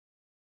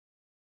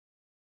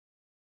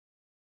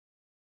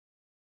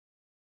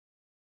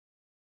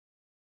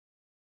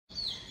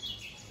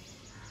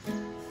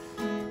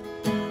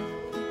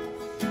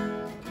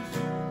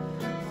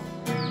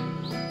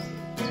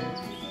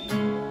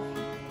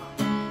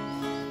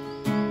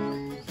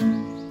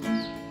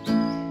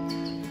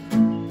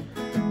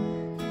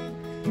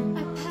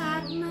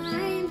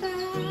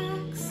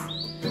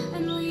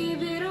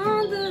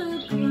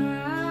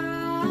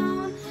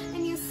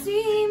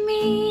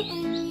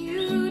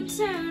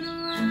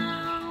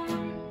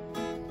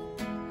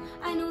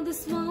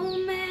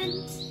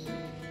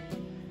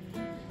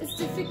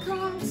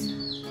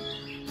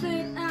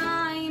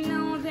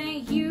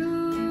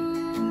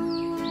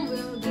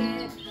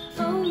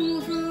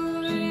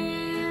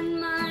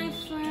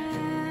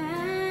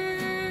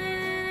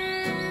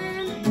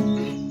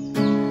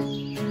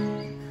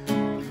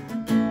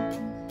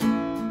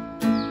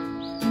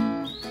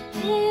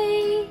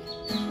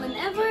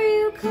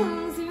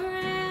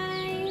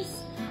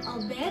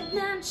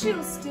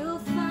still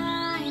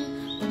find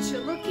what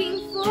you're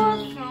looking for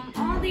from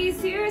all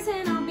these years,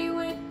 and I'll be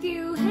with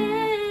you.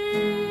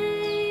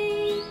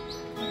 Hey,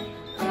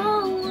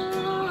 oh,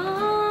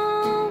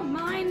 oh,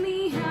 remind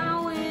me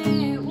how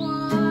it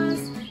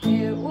was,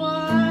 it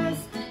was,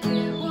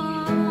 it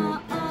was,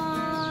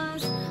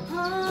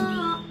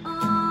 oh,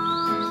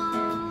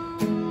 oh.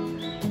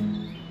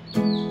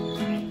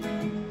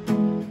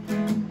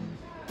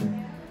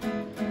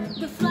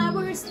 The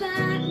flowers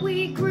that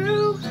we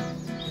grew,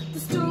 the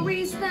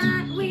stories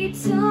that we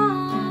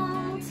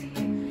told,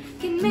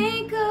 can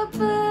make up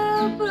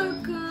a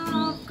book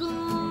of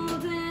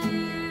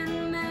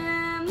golden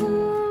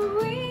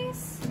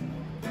memories.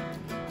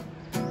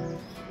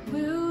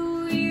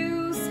 Will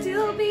you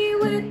still be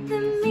with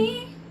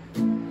me,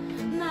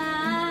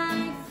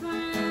 my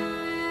friend?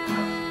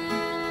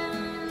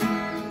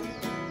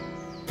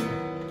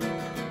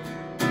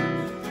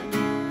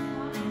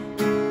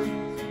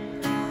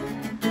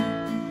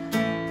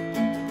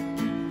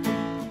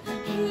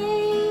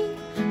 Hey,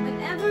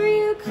 whenever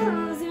you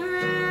close your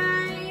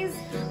eyes,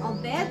 I'll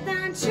bet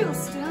that you'll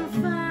still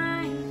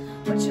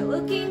find what you're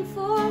looking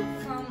for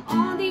from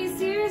all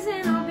these years,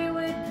 and I'll be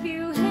with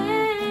you.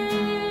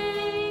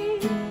 Hey,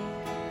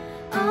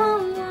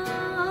 oh, oh,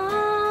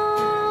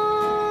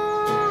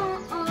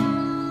 oh,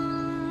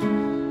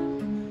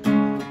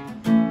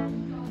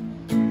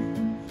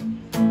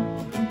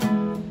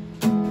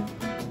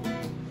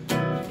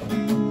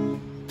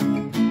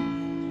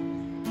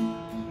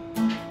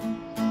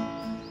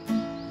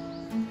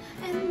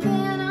 and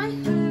then I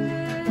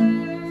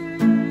heard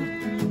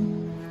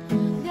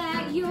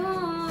that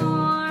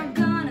you're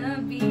gonna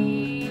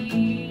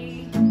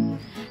be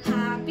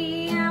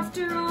happy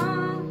after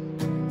all.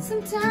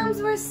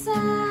 Sometimes we're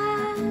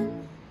sad,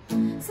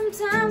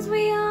 sometimes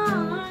we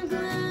are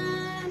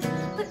glad,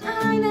 but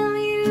I know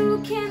you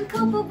can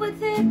cope up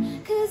with it,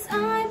 'cause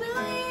I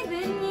believe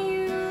in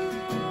you.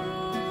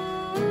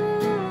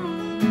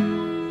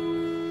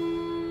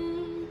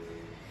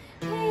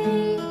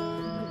 Hey,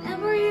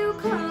 whenever you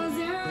close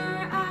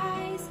your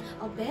eyes,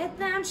 I'll bet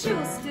that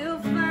you'll still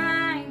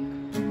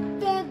find,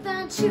 bet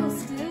that you'll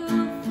still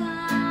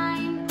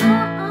find,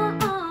 oh, oh,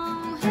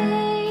 oh.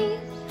 Hey,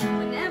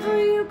 whenever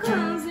you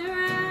close your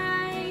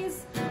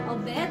eyes, I'll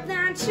bet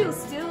that you'll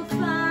still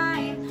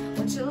find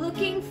what you're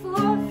looking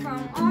for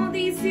from all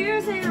these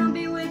years, and I'll